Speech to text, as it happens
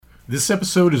This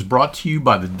episode is brought to you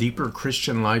by the Deeper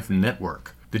Christian Life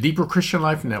Network. The Deeper Christian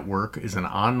Life Network is an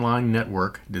online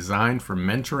network designed for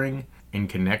mentoring and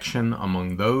connection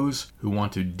among those who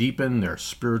want to deepen their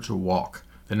spiritual walk.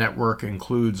 The network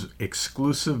includes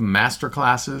exclusive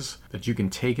masterclasses that you can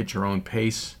take at your own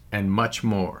pace and much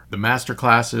more. The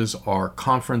masterclasses are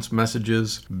conference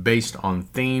messages based on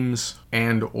themes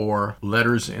and or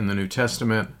letters in the New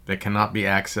Testament that cannot be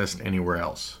accessed anywhere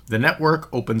else. The network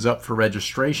opens up for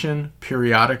registration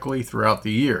periodically throughout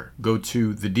the year. Go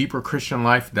to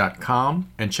thedeeperchristianlife.com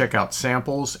and check out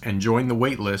samples and join the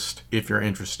wait list if you're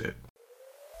interested.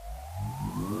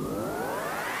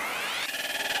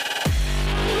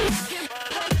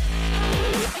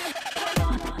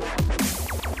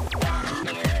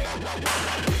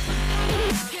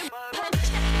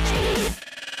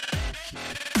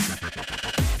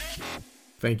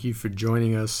 Thank you for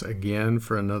joining us again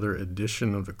for another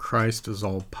edition of the Christ is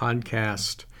All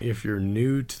podcast. If you're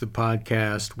new to the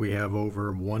podcast, we have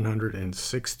over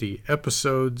 160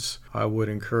 episodes. I would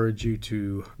encourage you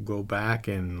to go back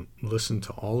and listen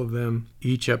to all of them.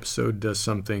 Each episode does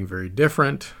something very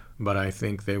different, but I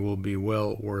think they will be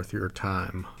well worth your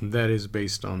time. That is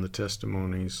based on the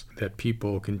testimonies that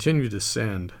people continue to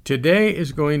send. Today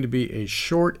is going to be a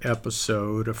short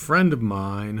episode. A friend of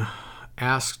mine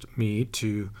asked me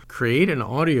to create an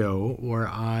audio where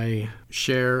I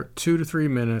share 2 to 3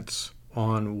 minutes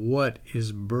on what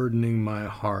is burdening my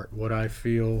heart, what I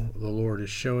feel the Lord is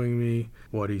showing me,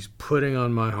 what He's putting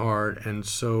on my heart. And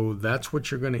so that's what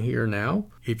you're going to hear now.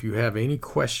 If you have any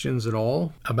questions at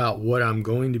all about what I'm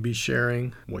going to be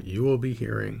sharing, what you will be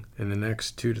hearing in the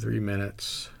next 2 to 3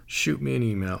 minutes, shoot me an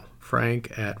email,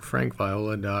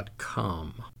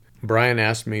 frank@frankviola.com. Brian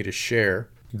asked me to share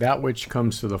that which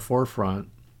comes to the forefront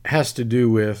has to do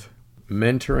with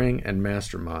mentoring and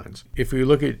masterminds. If we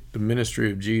look at the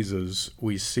ministry of Jesus,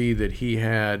 we see that He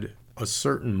had a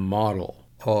certain model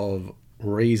of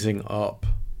raising up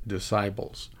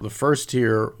disciples. The first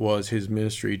tier was His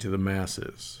ministry to the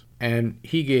masses, and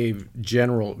He gave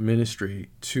general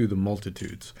ministry to the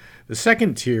multitudes. The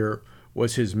second tier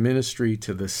was His ministry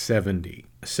to the 70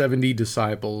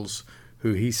 disciples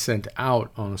who He sent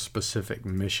out on a specific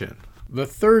mission. The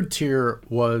third tier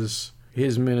was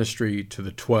His ministry to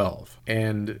the 12,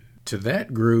 and to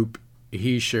that group,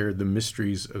 He shared the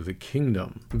mysteries of the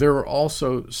kingdom. There were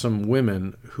also some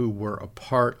women who were a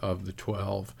part of the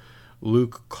 12.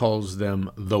 Luke calls them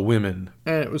the women,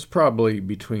 and it was probably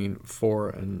between 4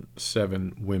 and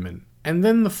 7 women. And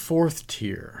then the fourth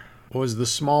tier was the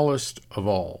smallest of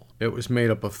all. It was made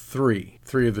up of three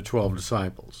of the 12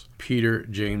 disciples, Peter,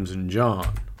 James, and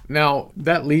John. Now,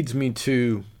 that leads me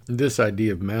to this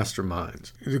idea of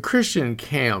masterminds. The Christian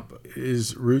camp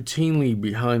is routinely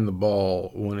behind the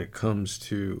ball when it comes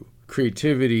to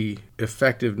creativity,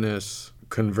 effectiveness,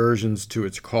 conversions to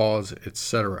its cause,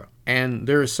 etc. And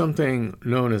there is something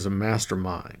known as a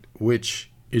mastermind,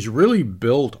 which is really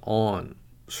built on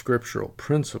scriptural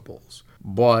principles,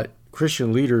 but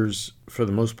Christian leaders, for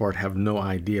the most part, have no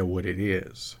idea what it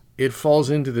is. It falls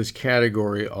into this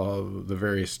category of the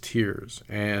various tiers,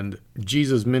 and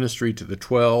Jesus' ministry to the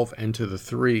 12 and to the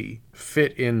 3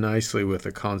 fit in nicely with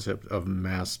the concept of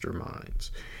masterminds.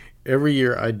 Every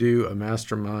year I do a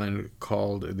mastermind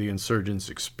called the Insurgence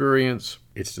Experience.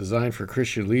 It's designed for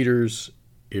Christian leaders.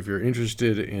 If you're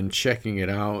interested in checking it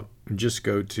out, just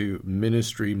go to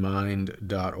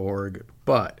ministrymind.org.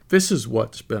 But this is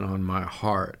what's been on my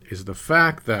heart, is the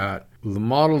fact that the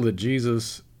model that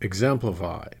Jesus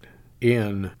exemplified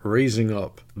in raising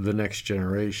up the next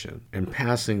generation and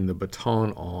passing the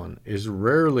baton on is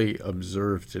rarely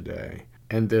observed today.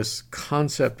 And this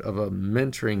concept of a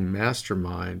mentoring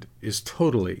mastermind is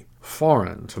totally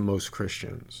foreign to most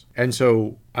Christians. And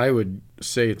so I would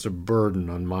say it's a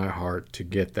burden on my heart to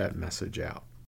get that message out.